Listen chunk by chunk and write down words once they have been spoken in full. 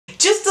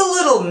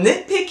little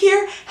nitpick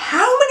here.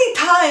 How many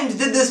times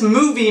did this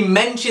movie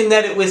mention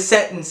that it was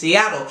set in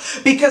Seattle?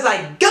 Because I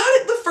got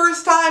it the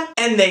first time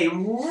and they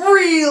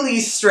really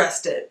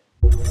stressed it.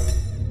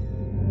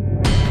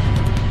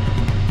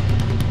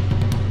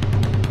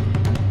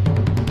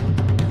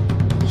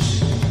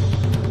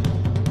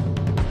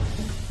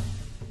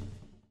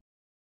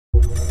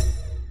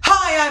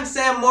 Hi, I'm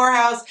Sam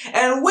Morehouse,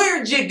 and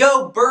Where'd You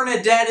Go,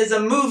 Bernadette is a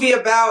movie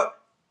about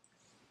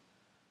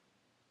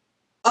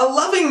a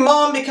loving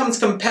mom becomes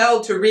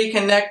compelled to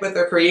reconnect with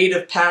her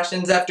creative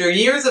passions after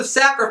years of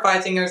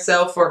sacrificing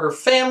herself for her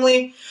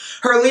family.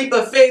 Her leap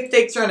of faith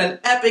takes her on an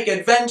epic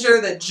adventure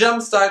that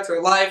jumpstarts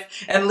her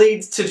life and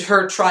leads to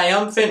her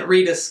triumphant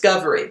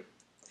rediscovery.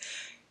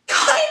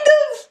 Kind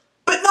of,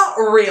 but not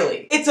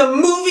really. It's a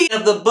movie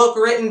of the book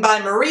written by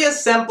Maria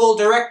Semple,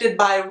 directed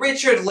by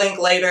Richard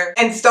Linklater,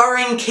 and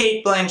starring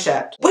Cate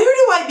Blanchett. Where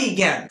do I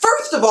begin?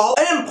 First of all,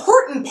 an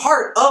important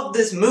part of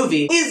this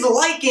movie is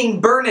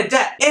liking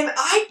Bernadette, and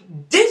I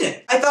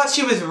didn't. I thought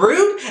she was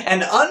rude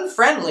and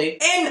unfriendly,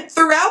 and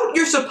throughout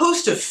you're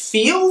supposed to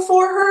feel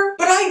for her,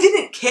 but I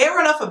didn't care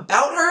enough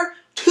about her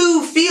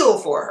to feel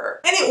for her.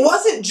 And it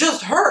wasn't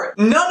just her.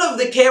 None of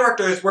the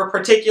characters were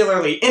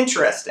particularly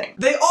interesting.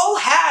 They all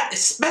had,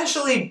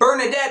 especially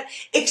Bernadette,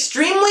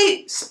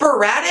 extremely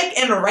sporadic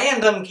and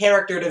random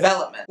character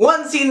development.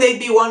 One scene they'd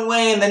be one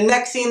way, and the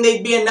next scene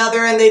they'd be another,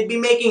 and they'd be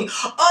making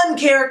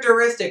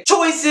uncharacteristic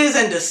choices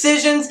and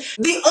decisions.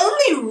 The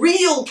only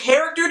real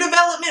character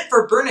development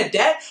for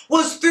Bernadette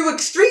was through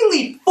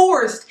extremely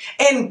forced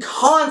and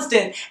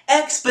constant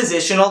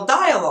expositional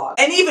dialogue.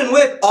 And even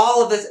with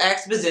all of this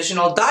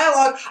expositional dialogue,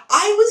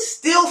 I was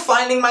still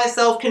finding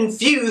myself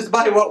confused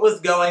by what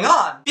was going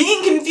on.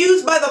 Being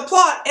confused by the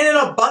plot and an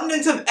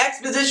abundance of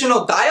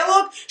expositional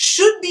dialogue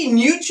should be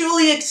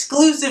mutually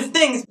exclusive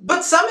things,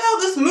 but somehow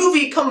this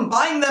movie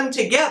combined them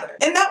together.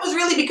 And that was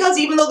really because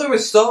even though there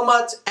was so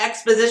much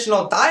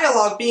expositional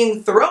dialogue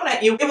being thrown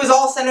at you, it was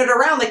all centered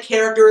around the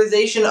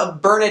characterization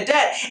of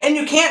Bernadette. And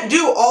you can't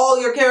do all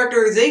your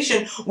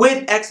characterization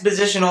with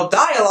expositional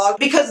dialogue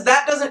because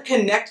that doesn't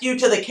connect you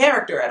to the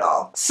character at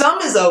all. Some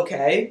is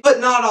okay, but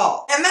not all.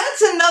 And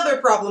that's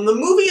another problem. The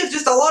movie is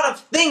just a lot of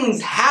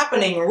things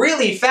happening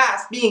really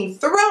fast being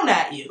thrown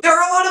at you. There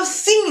are a lot of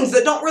scenes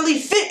that don't really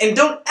fit and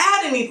don't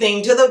add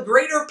anything to the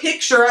greater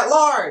picture at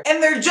large.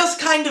 And they're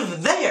just kind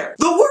of there.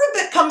 The word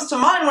that comes to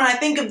mind when I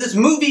think of this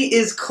movie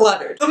is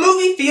cluttered. The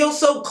movie feels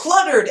so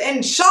cluttered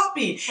and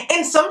choppy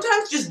and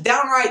sometimes just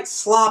downright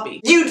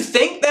sloppy. You'd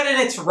think that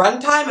in its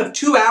runtime of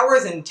 2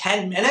 hours and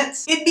 10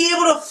 minutes, it'd be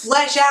able to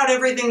flesh out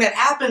everything that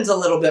happens a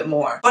little bit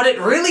more. But it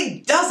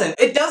really doesn't.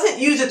 It doesn't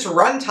use its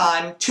runtime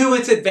to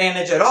its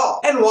advantage at all.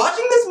 And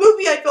watching this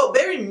movie, I felt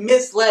very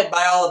misled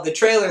by all of the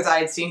trailers I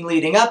had seen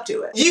leading up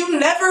to it. You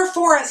never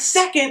for a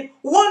second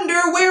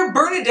wonder where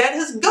Bernadette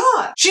has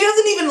gone. She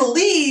doesn't even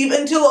leave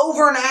until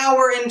over an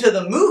hour into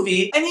the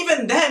movie, and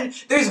even then,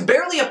 there's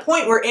barely a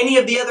point where any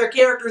of the other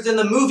characters in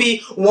the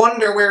movie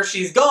wonder where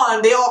she's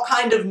gone. They all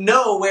kind of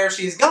know where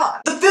she's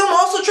gone. The film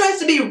also tries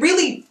to be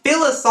really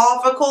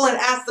philosophical and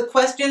ask the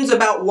questions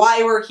about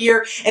why we're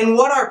here and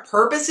what our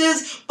purpose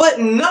is, but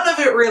none of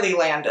it really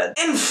landed.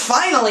 And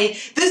finally,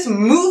 this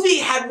movie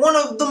had one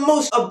of the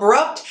most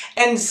abrupt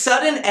and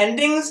sudden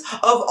endings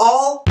of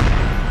all.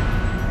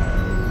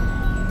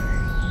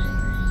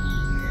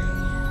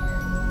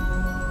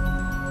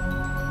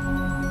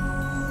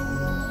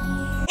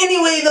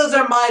 Anyway, those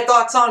are my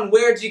thoughts on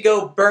Where'd You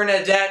Go,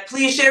 Bernadette.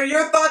 Please share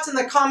your thoughts in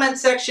the comment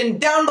section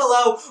down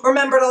below.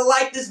 Remember to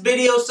like this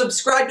video,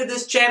 subscribe to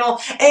this channel,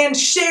 and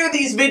share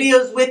these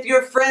videos with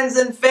your friends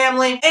and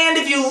family. And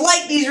if you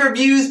like these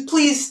reviews,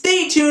 please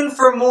stay tuned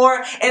for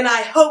more, and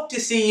I hope to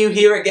see you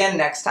here again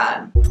next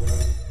time.